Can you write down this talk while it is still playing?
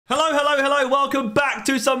Hello, hello, hello. Welcome back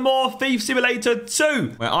to some more Thief Simulator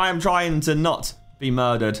 2, where I am trying to not be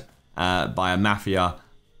murdered by a mafia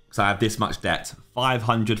because I have this much debt,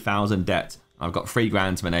 500,000 debt. I've got 3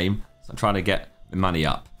 grand to my name, so I'm trying to get the money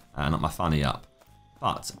up, not my funny up.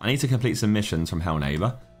 But I need to complete some missions from Hell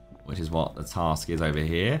Neighbor, which is what the task is over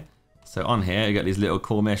here. So on here, you got these little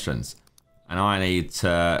core missions, and I need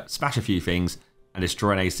to smash a few things and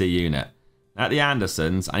destroy an AC unit. At the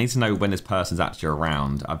Andersons, I need to know when this person's actually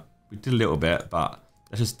around. We did a little bit, but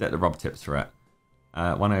let's just get the rob tips for it.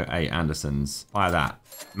 108 Andersons. Fire that.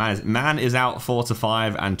 Man is out 4 to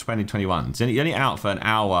 5 and 2021. So you're only out for an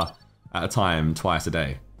hour at a time, twice a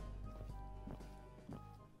day.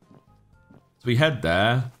 So we head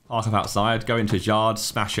there, park up outside, go into his yard,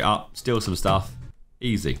 smash it up, steal some stuff.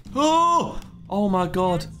 Easy. Oh my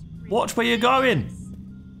god. Watch where you're going.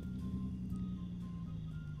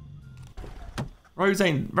 Roads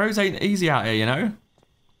ain't easy out here, you know?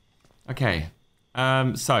 Okay.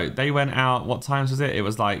 So they went out, what times was it? It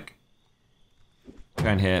was like,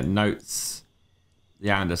 going here, notes,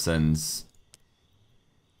 the Andersons,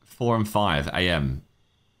 4 and 5 a.m.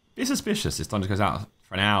 Be suspicious this time just goes out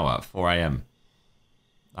for an hour at 4 a.m.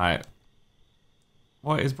 Like,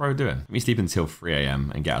 what is bro doing? Let me sleep until 3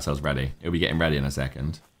 a.m. and get ourselves ready. He'll be getting ready in a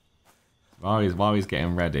second. While he's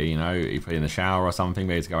getting ready, you know, he put in the shower or something,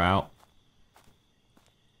 ready to go out.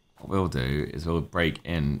 What we'll do is we'll break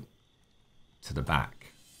in to the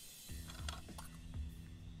back.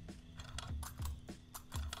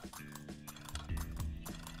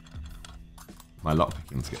 My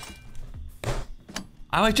lockpicking skills.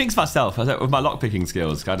 I always jinx myself with my lockpicking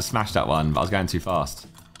skills. I just smashed that one, but I was going too fast.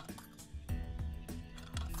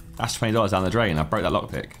 That's $20 down the drain. I broke that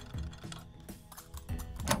lockpick.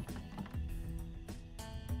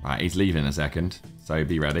 Right, he's leaving in a second, so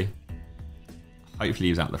be ready. Hopefully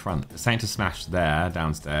he's out the front. There's something to smash there,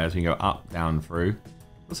 downstairs. We can go up, down, through.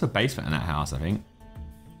 There's a basement in that house, I think.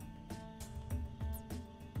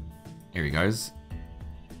 Here he goes.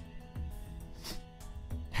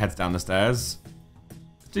 Heads down the stairs.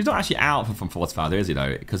 He's not actually out from 4 to 5, is he,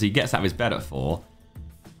 though? Because he gets out of his bed at 4.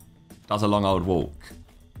 Does a long old walk.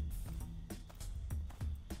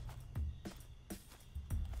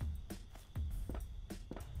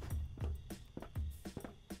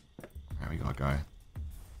 There we gotta go.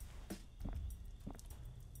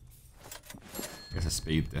 I guess I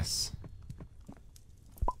speed this.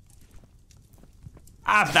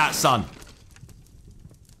 Have that, son!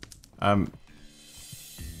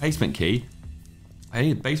 Basement key. I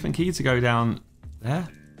need a basement key to go down there.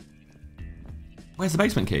 Where's the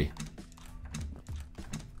basement key?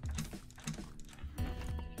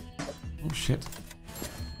 Oh, shit.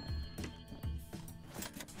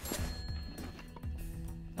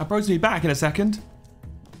 That bro's me back in a second.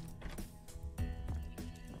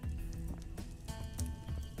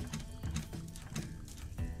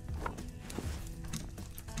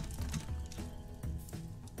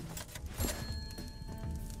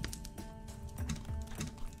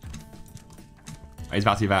 He's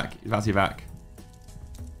about to be back. He's about to be back.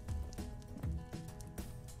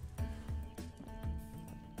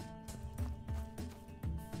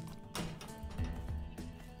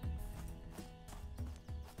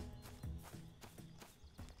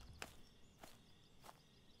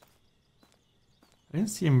 I didn't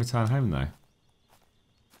see him return home though.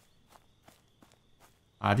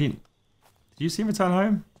 I didn't. Did you see him return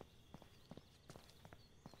home?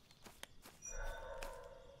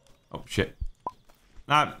 Oh shit.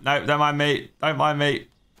 No, no, don't mind me. Don't mind me.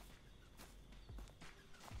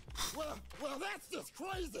 Well, that's just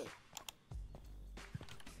crazy.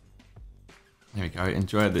 There we go.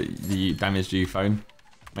 Enjoy the damaged you phone.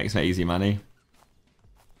 Makes me easy money.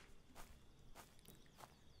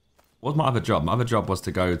 What's my other job? My other job was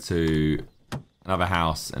to go to another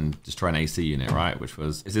house and destroy an AC unit, right? Which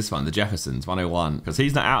was, is this one, the Jeffersons, 101. Because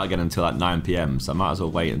he's not out again until like 9 p.m. So I might as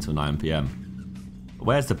well wait until 9 p.m.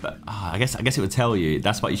 Where's the... I guess it would tell you.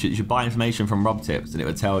 That's what you should buy information from Rob Tips, and it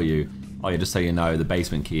would tell you, oh yeah, just so you know, the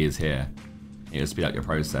basement key is here. It'll speed up your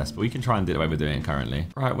process, but we can try and do it the way we're doing it currently.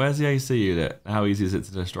 Right, where's the AC unit? How easy is it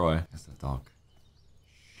to destroy? There's the dog.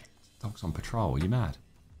 Shit, the dog's on patrol. Are you mad?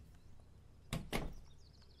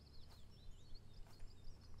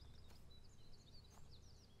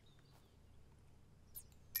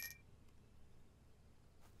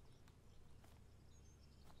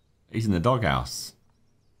 He's in the doghouse.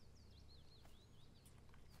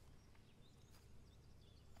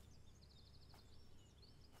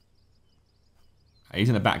 He's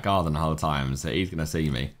in the back garden the whole time, so he's going to see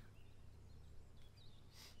me.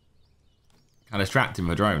 Can I distract him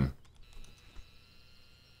with a drone?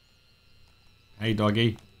 Hey,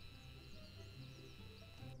 doggy.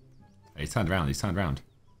 Yeah, he's turned around. He's turned around.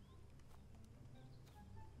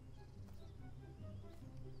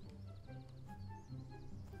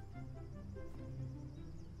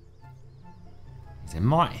 They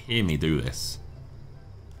might hear me do this.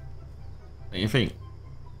 Don't you think?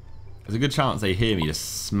 There's a good chance they hear me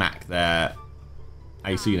just smack their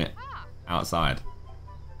AC unit outside.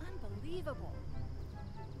 Unbelievable.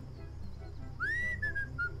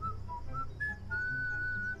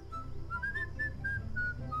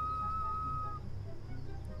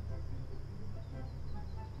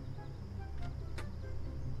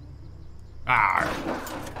 Ah!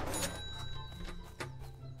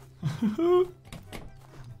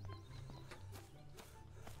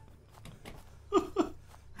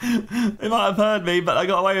 They might have heard me, but I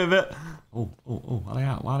got away with it. Oh, why are they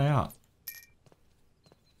out? Why are they out?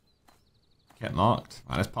 Get marked.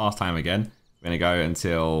 Right, let's pass time again. We're going to go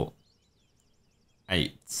until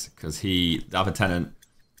 8, because the other tenant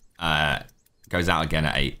goes out again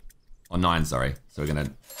at 8. Or 9, sorry. So we're going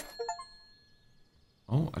to...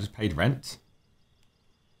 Oh, I just paid rent.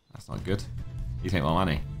 That's not good. You take my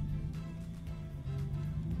money.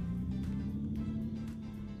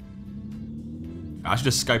 I should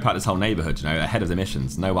just scope out this whole neighborhood, you know, ahead of the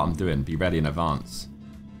missions. Know what I'm doing. Be ready in advance.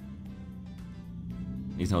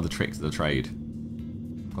 Need to know the tricks of the trade.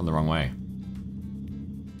 I've gone the wrong way.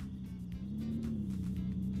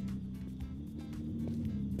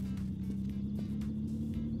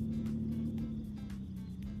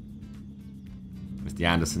 Mr.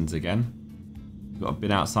 Anderson's again. Got a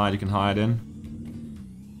bin outside you can hide in.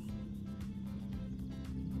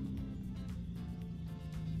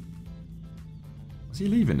 Was he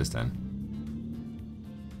leaving this then?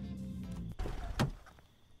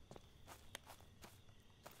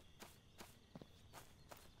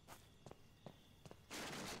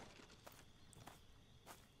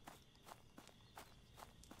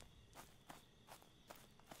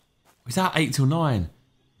 He's out 8 till 9.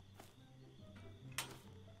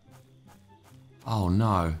 Oh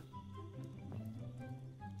no.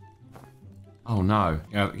 Oh no.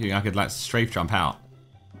 I could like strafe jump out.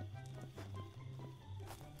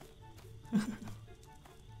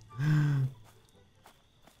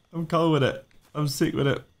 I'm cold with it. I'm sick with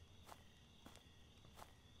it.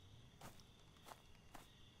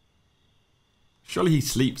 Surely he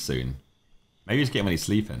sleeps soon. Maybe just get him when he's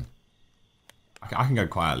sleeping. I can go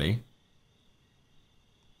quietly.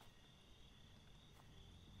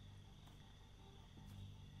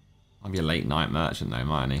 Might be a late night merchant though,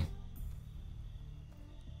 mightn't he?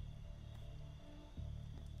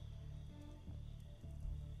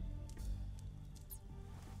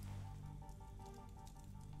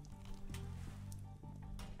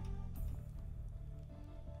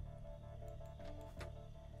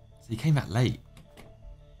 So he came back late.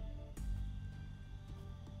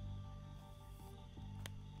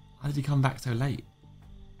 How did he come back so late?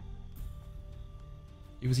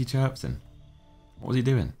 Who was he chirping? What was he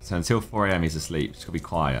doing? So until 4 AM he's asleep. Just gotta be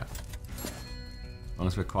quiet. As long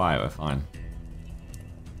as we're quiet, we're fine.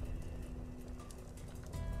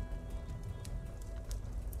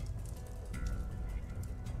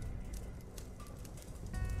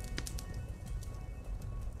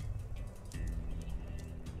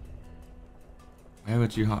 Where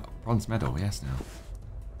would you have bronze medal? Yes, now.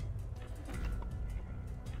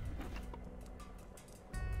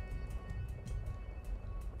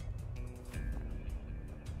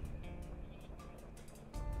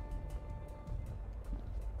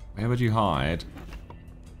 Where would you hide?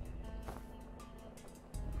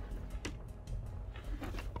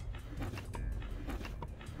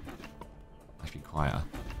 I should be quieter.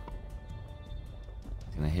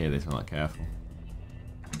 He's gonna hear this if I'm not careful.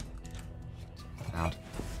 Loud.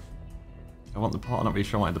 I want the pot. I'm not really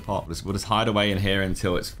sure I wanted the pot. We'll just hide away in here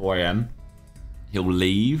until it's 4 AM. He'll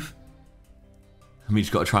leave. And we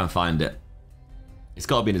just got to try and find it. It's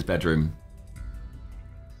got to be in his bedroom.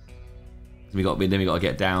 Then we got to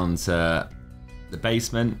get down to the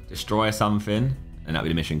basement, destroy something, and that'll be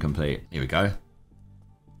the mission complete. Here we go. Right,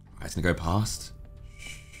 it's gonna go past.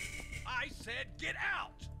 I said get out!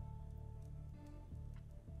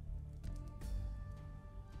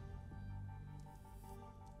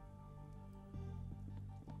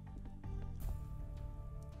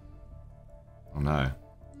 Oh no.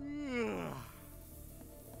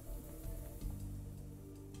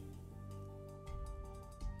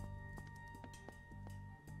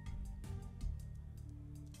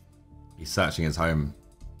 He's searching his home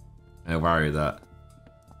in a worry that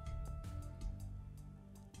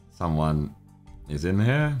someone is in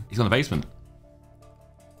here. He's on the basement.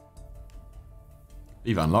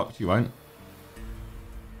 Leave it unlocked, you won't.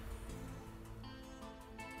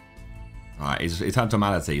 Alright, he's turned to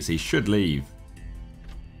normality, so he should leave.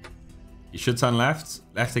 He should turn left.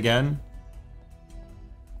 Left again.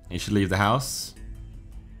 He should leave the house.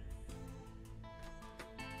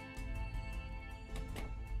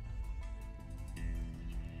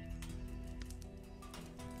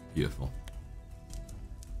 Beautiful.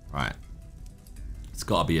 Right. It's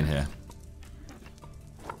got to be in here.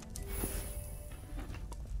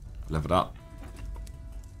 Leveled up.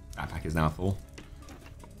 Backpack is now full.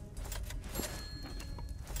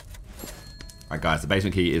 Right, guys, the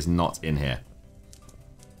basement key is not in here.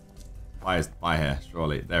 Why here?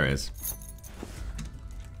 Surely. There it is.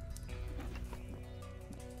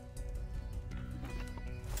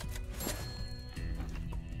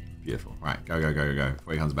 Beautiful. Right, go, go, go, go, go.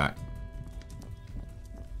 Before he comes back.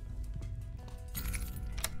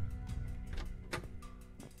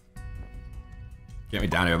 Get me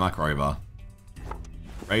down here with my crowbar.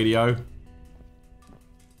 Radio.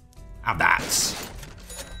 Have that.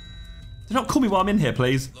 Do not call me while I'm in here,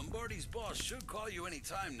 please. Lombardi's boss should call you any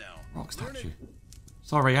time now. Rock statue.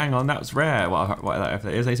 Sorry, hang on. That was rare. What that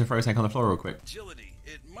is? I need to throw a tank on the floor real quick. Agility.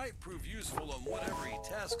 It might prove useful on whatever he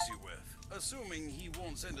tasks you with. Assuming he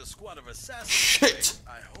won't send a squad of assassins. Shit!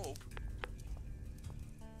 I hope.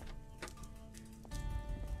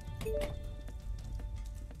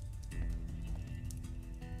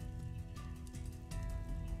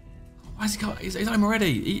 Why has he got? He's home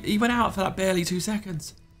already. He went out for that barely 2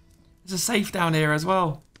 seconds. There's a safe down here as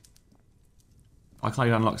well. I can't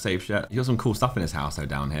even unlock safes yet. He's got some cool stuff in his house though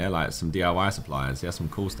down here, like some DIY supplies. He has some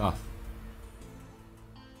cool stuff.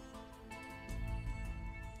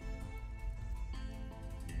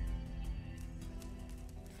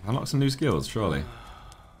 Unlock some new skills, surely.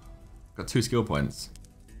 Got 2 skill points.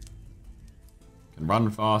 Can run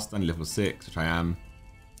fast, only level 6, which I am.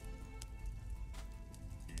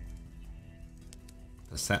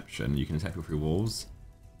 Perception, you can detect people through walls.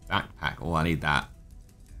 Backpack, oh, I need that.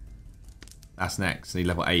 That's next. I need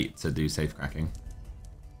level 8 to do safe cracking.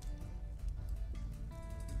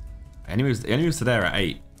 He only moves to there at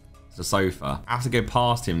 8. It's a sofa. I have to go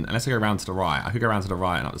past him, unless I go around to the right. I could go around to the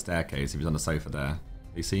right and up the staircase if he's on the sofa there.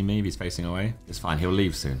 Do you see me if he's facing away? It's fine, he'll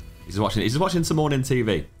leave soon. He's just watching some morning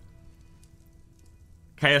TV.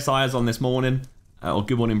 KSI is on this morning, or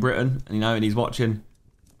Good Morning Britain, and and he's watching.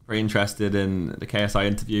 Very interested in the KSI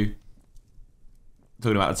interview.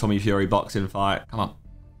 Talking about the Tommy Fury boxing fight. Come on.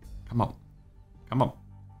 Come on. Come on.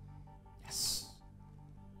 Yes.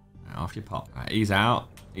 Now off you pop. Right, he's out.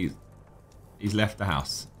 He's left the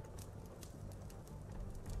house.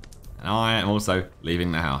 And I am also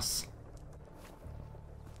leaving the house.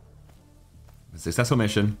 A successful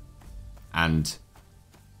mission and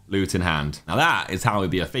loot in hand. Now that is how we'd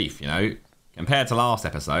be a thief, you know. Compared to last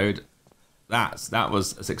episode, that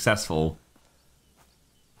was a successful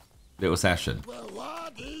little session.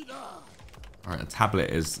 Alright, a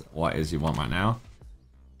tablet is what is you want right now.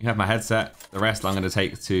 You have my headset. The rest I'm going to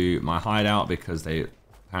take to my hideout because they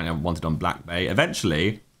apparently wanted on Black Bay.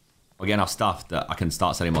 Eventually, I'll get enough stuff that I can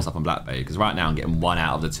start selling more stuff on Black Bay because right now I'm getting 1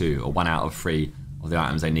 out of the 2 or 1 out of 3 of the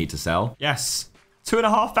items they need to sell. Yes,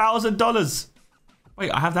 $2,500.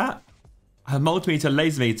 Wait, I have that? I have multimeter,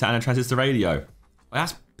 laser meter, and a transistor radio. Well,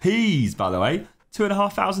 that's peas, by the way.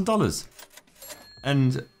 $2,500.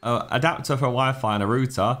 And an adapter for Wi-Fi and a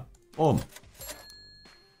router. Boom.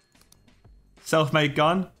 Self-made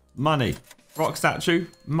gun, money. Rock statue,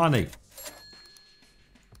 money.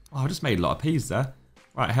 Oh, I just made a lot of peas there.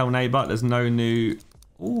 Right, hell neighbor, there's no new...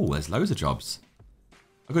 Oh, there's loads of jobs.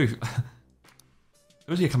 I've got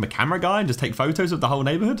to become a camera guy and just take photos of the whole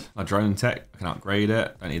neighborhood. My drone tech, I can upgrade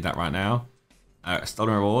it. Don't need that right now.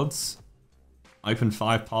 Stolen rewards. Open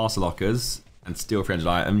 5 parcel lockers and steal 300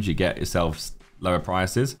 items. You get yourselves lower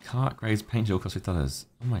prices. Car upgrades, paint all cost $50.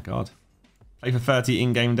 Oh my god. Play for 30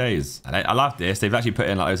 in-game days. I love this. They've actually put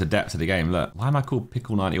in like loads of depth to the game. Look, why am I called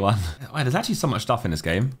Pickle 91? Wait, there's actually so much stuff in this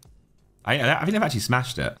game. I think they've actually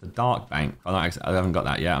smashed it. The Dark Bank. I haven't got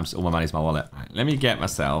that yet. All my money's in my wallet. Right, let me get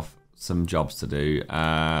myself some jobs to do.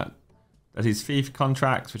 There's these thief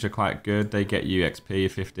contracts, which are quite good. They get you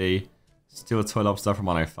XP 50. Steal a toy lobster from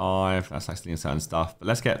 105. That's like stealing certain stuff. But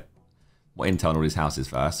let's get what intel on all these houses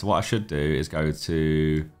first. So what I should do is go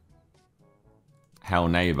to Hell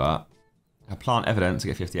Neighbor. Plant evidence to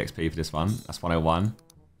get 50 XP for this one. That's 101.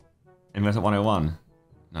 Invest at 101.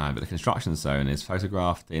 No, but the construction zone is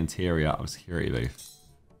photograph the interior of a security booth.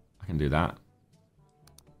 I can do that.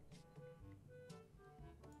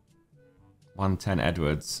 110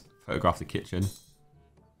 Edwards. Photograph the kitchen.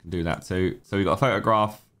 Can do that too. So we've got a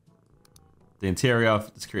photograph the interior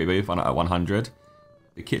of the security booth at 100.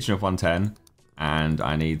 The kitchen of 110. And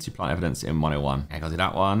I need to plant evidence in 101. Okay, I gotta do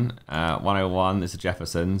that one. 101 is the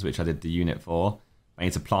Jeffersons, which I did the unit for. I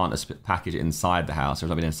need to plant a package inside the house. I've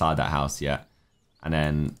not been inside that house yet. And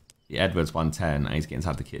then the Edwards 110, I need to get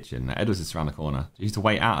inside the kitchen. Now, Edwards is around the corner. You need to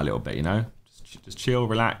wait out a little bit, you know? Just chill,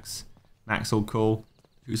 relax. Max all cool.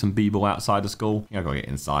 Do some b-ball outside the school. I think I've got to get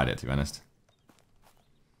inside it, to be honest.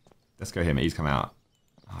 Let's go here, mate. He's come out.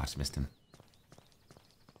 Oh, I just missed him.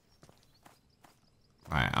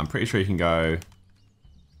 Right, I'm pretty sure you can go...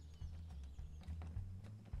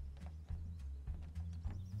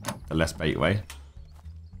 the less bait way.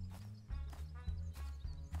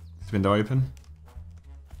 This window open?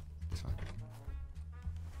 This one.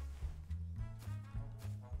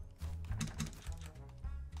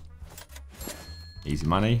 Easy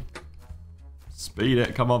money. Speed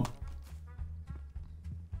it, come on.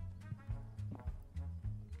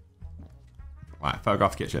 Right,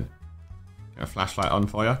 photograph the kitchen. Get a flashlight on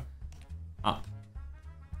for you. Up.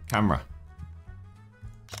 Camera.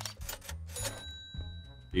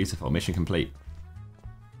 Beautiful, mission complete.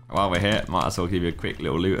 While we're here, might as well give you a quick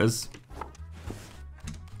little looters.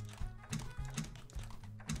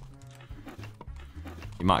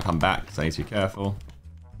 You might come back, so you need to be careful.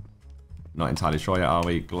 Not entirely sure yet, are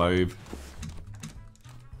we? Globe.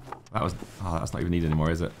 That was... oh, that's not even needed anymore,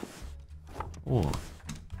 is it? Oh.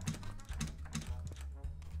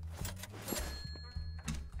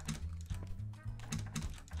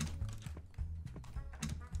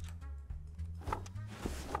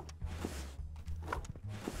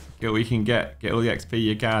 Get what you can get. Get all the XP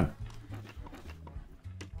you can.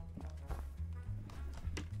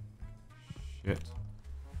 Shit.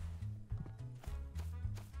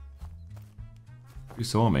 Who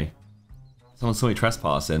saw me? Someone saw me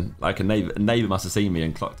trespassing. Like a neighbor must have seen me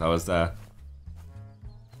and clocked I was there.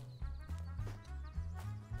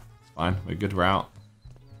 It's fine. We're good. We're out.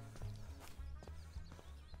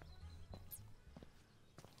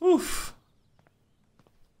 Oof.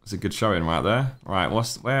 That's a good showing right there. Right,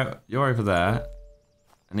 where you're over there,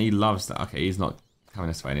 and he loves that. Okay, he's not coming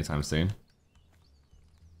this way anytime soon.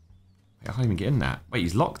 Wait, I can't even get in that. Wait,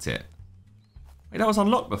 he's locked it. Wait, that was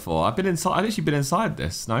unlocked before. I've been inside. I've literally been inside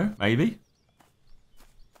this. No, maybe.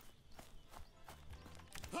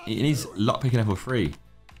 He needs lockpicking level 3.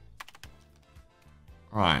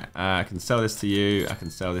 Right, I can sell this to you. I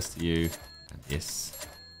can sell this to you. And this.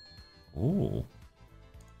 Ooh.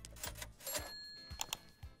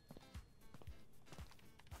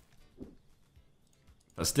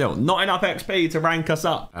 But still, not enough XP to rank us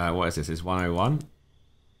up. What is this? It's 101.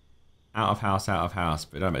 Out of house, out of house.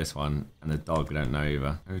 But we don't know this one. And the dog, we don't know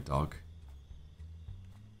either. Oh, dog.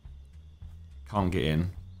 Can't get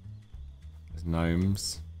in. There's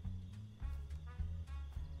gnomes.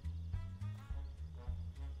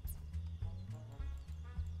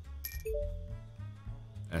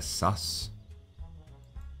 There's sus.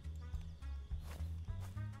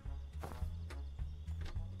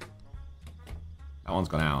 That one's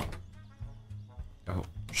gone out. Oh,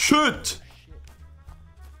 shit!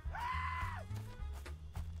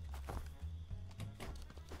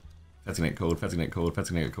 Fed's gonna get called, Fed's gonna get called, Fed's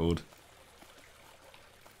gonna get called.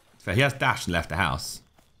 So he has dashed and left the house.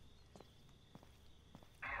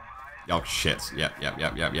 Oh shit. Yep.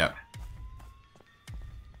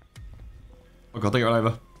 Oh god, they got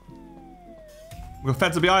over. Well,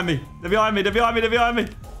 feds are behind me. They're behind me, they're behind me, they're behind me.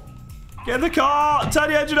 Get in the car! Turn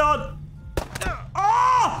the engine on!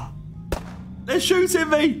 Ah! Oh! They're shooting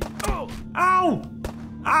me! Ow!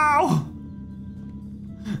 Ow!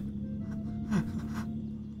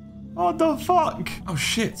 What the fuck? Oh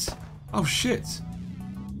shit. Oh shit.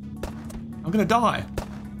 I'm gonna die.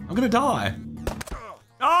 I'm gonna die.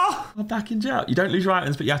 Ah! I'm back in jail. You don't lose your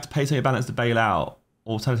items, but you have to pay to your balance to bail out.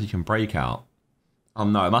 Alternatively, you can break out. Oh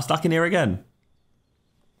no, am I stuck in here again?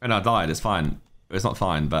 Oh no, I died, it's fine. It's not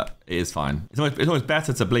fine, but it is fine. It's always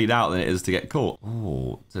better to bleed out than it is to get caught.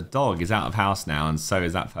 Oh, the dog is out of house now, and so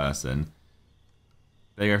is that person.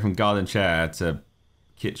 They go from garden chair to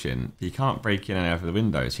kitchen. You can't break in and out of the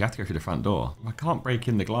windows. You have to go through the front door. I can't break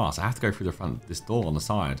in the glass. I have to go through the front, this door on the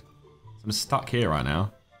side. So I'm stuck here right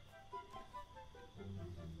now.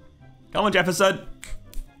 Come on, Jefferson.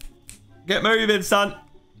 Get moving, son.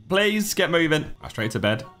 Please, get moving. Straight to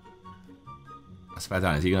bed. That's fair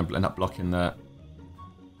down. Is he going to end up blocking the...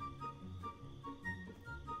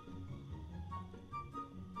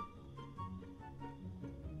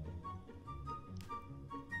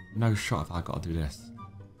 No shot if I got to do this.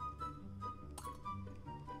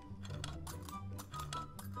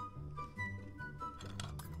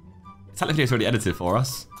 Technically, it's already edited for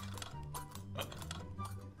us.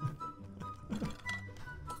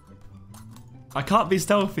 I can't be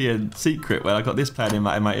stealthy and secret when I got this playing in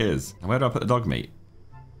my ears. And where do I put the dog meat?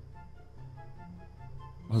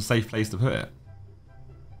 What's a safe place to put it?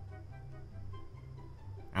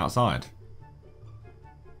 Outside.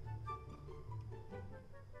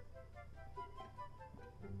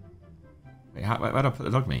 Wait, where do I put the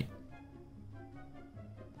dog meat?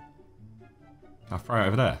 I'll throw it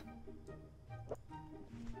over there.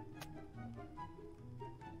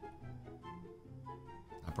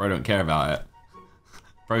 Bro don't care about it.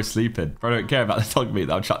 Bro's sleeping. Bro don't care about the dog meat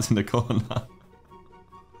that I've chucked in the corner.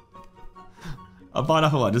 I'll buy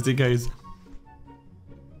another one just in case.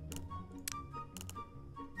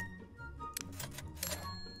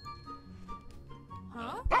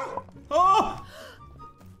 Huh? Oh!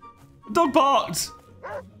 Dog barked!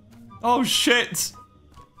 Oh shit!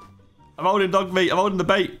 I'm holding dog meat. I'm holding the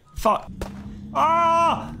bait. Fuck.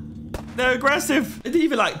 Ah! They're aggressive. It didn't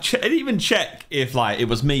even like. It didn't even check if like it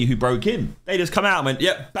was me who broke in. They just come out and went,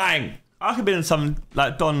 "Yep, bang." I could have been in some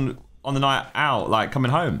like Don on the night out, like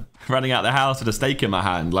coming home, running out the house with a steak in my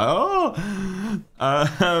hand, like oh.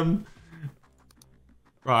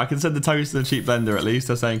 Right, I can send the toast to the cheap blender at least.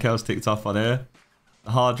 They're saying Kel's ticked off on here.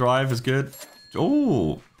 The hard drive is good.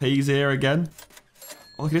 Oh, P's here again.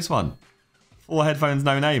 Oh, look at this one. 4 headphones,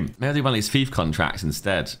 no name. Maybe I'll do one of these thief contracts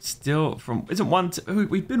instead. Still from, isn't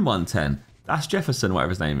we've been 110. That's Jefferson,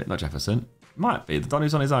 whatever his name is. Not Jefferson. Might be. The Don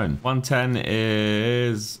who's on his own. 110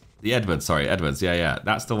 is the Edwards. Sorry, Edwards. Yeah.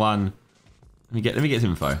 That's the one. Let me get his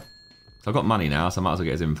info. So I've got money now, so I might as well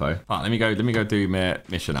get his info. Right, let me go do my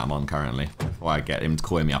mission I'm on currently before I get him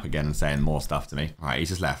calling me up again and saying more stuff to me. All right, he's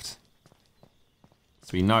just left.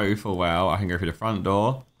 So we know full well I can go through the front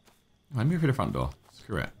door. Let me go through the front door.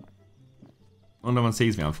 Screw it. Well, no one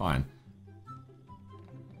sees me, I'm fine.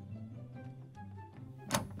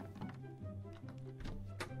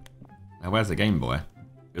 Now, where's the Game Boy?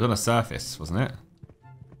 It was on a Surface, wasn't it?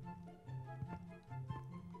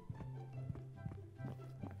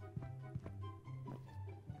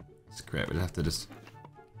 Screw it, we'll have to just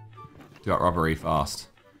do that robbery fast.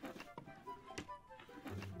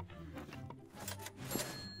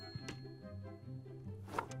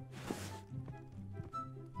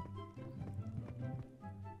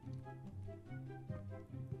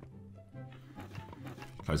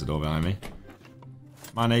 Close the door behind me.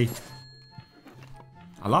 Money.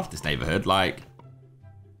 I love this neighborhood. Like,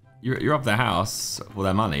 you rob their house for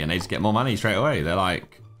their money and they just get more money straight away. They're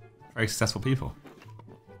like very successful people.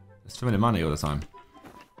 They're swimming in money all the time.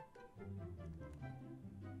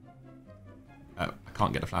 I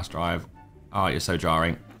can't get the flash drive. Oh, you're so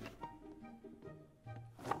jarring.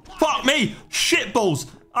 Fuck me! Shit balls!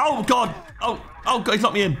 Oh god! Oh god, he's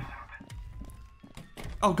locked me in.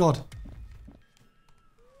 Oh god.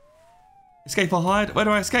 Escape or hide? Where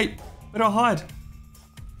do I escape? Where do I hide?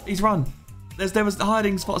 He's run. There was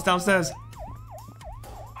hiding spots downstairs.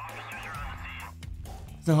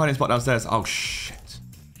 There's no hiding spot downstairs. Oh shit.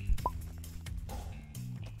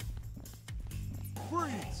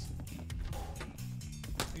 Freeze!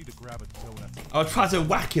 Need to grab a donut. I'll try to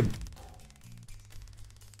whack him.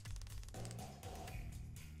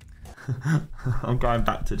 I'm going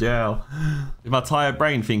back to jail. With my tired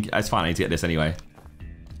brain think it's fine, I need to get this anyway.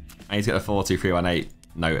 I need to get the 42318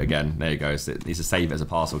 note again. There you go. So it needs to save it as a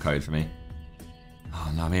parcel code for me.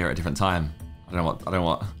 Oh no, I'm here at a different time. I don't know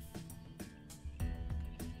what.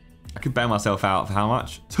 I could bail myself out for how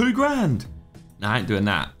much? 2 grand! No, I ain't doing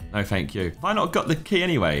that. No, thank you. Have I not got the key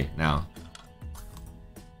anyway now?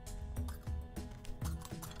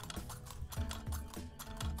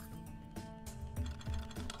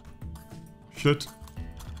 Shit.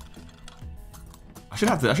 I should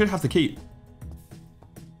have the key.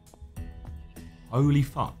 Holy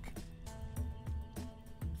fuck.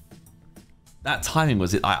 That timing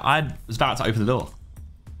was it. I was about to open the door.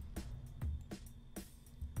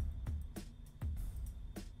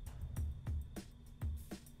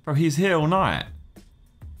 Bro, he's here all night.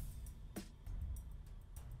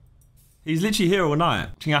 He's literally here all night.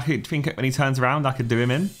 Do you think when he turns around I could do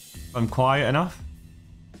him in? If I'm quiet enough?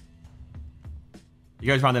 He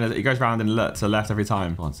goes round to the left every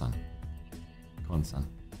time. Come on, son. Come on, son.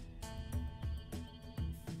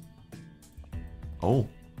 Oh.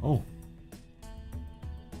 Oh.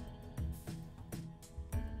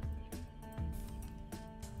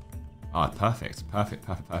 Oh, perfect. Perfect,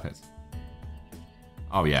 perfect, perfect.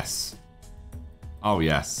 Oh, yes. Oh,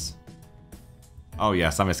 yes. Oh,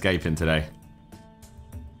 yes, I'm escaping today.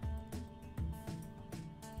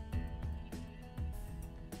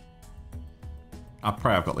 I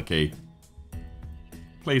pray I've got the key.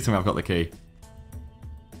 Please tell me I've got the key.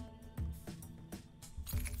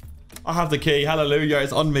 I have the key. Hallelujah,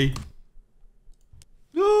 it's on me.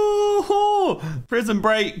 Prison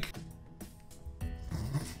break.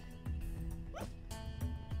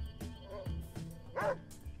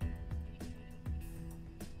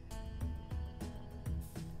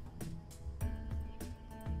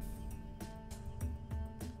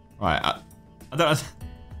 Right, I don't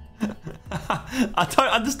I don't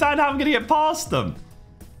understand how I'm gonna get past them.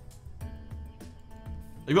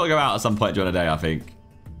 You've got to go out at some point during the day, I think.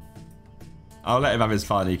 I'll let him have his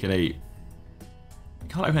fun. He can eat. You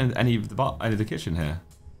can't open any of the kitchen here.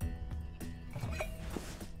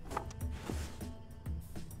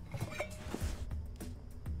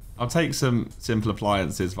 I'll take some simple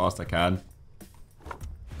appliances whilst I can.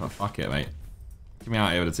 Oh, fuck it, mate. Get me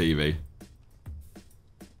out here with the TV.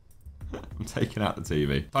 I'm taking out the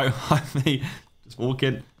TV. Don't mind me. Just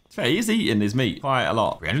walking. Fair, he's eating his meat quite a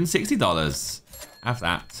lot. $360. Have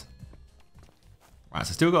that. Right,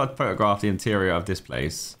 so still got to photograph the interior of this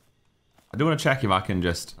place. I do want to check if I can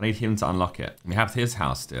just... I need him to unlock it. We have his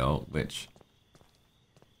house still, which...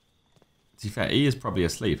 To be fair, he is probably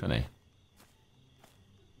asleep, isn't he?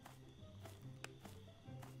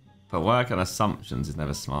 But work on assumptions is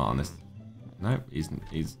never smart on this. Nope, he's...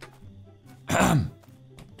 Just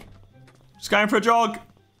going for a jog.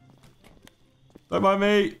 Don't mind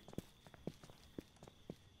me.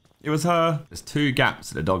 It was her. There's 2 gaps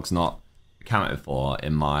that the dog's not accounted for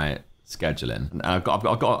in my scheduling. And I've got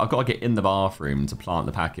to get in the bathroom to plant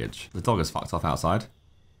the package. The dog has fucked off outside.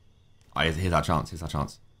 Oh, here's our chance. Here's our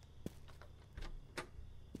chance.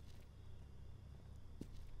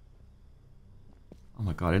 Oh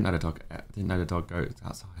my god! I didn't know the dog goes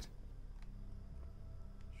outside.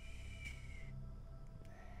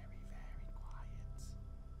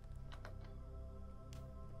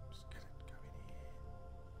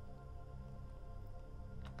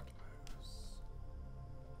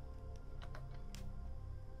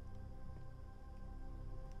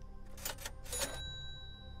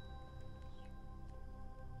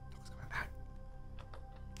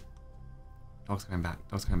 Dog's coming back.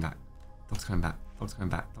 Dog's coming back. Dog's coming back. Dog's coming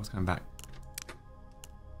back. Dog's coming back.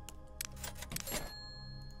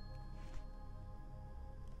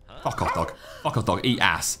 Fuck off, dog. Fuck off, dog. Eat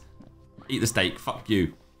ass. Eat the steak. Fuck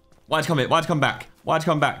you. Why'd you come here? Why'd you come back? Why'd you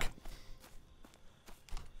come back?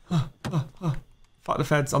 Fuck the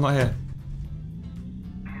feds. I'm not here.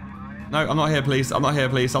 No, I'm not here, please. I'm not here,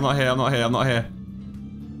 please. I'm not here. I'm not here. I'm not here.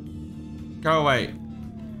 Go away.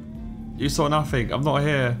 You saw nothing. I'm not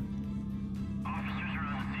here.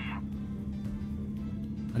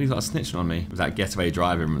 And he's not snitching on me. It was that getaway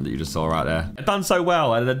driving that you just saw right there. I've done so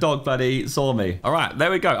well, and the dog bloody saw me. All right, there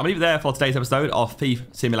we go. I'm gonna leave it there for today's episode of Thief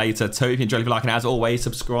Simulator 2. If you enjoyed, leave a like, and as always,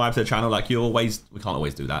 subscribe to the channel like you always... We can't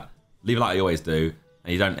always do that. Leave a like like you always do.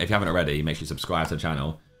 And you don't, if you haven't already, make sure you subscribe to the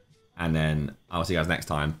channel. And then I'll see you guys next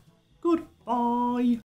time. Goodbye.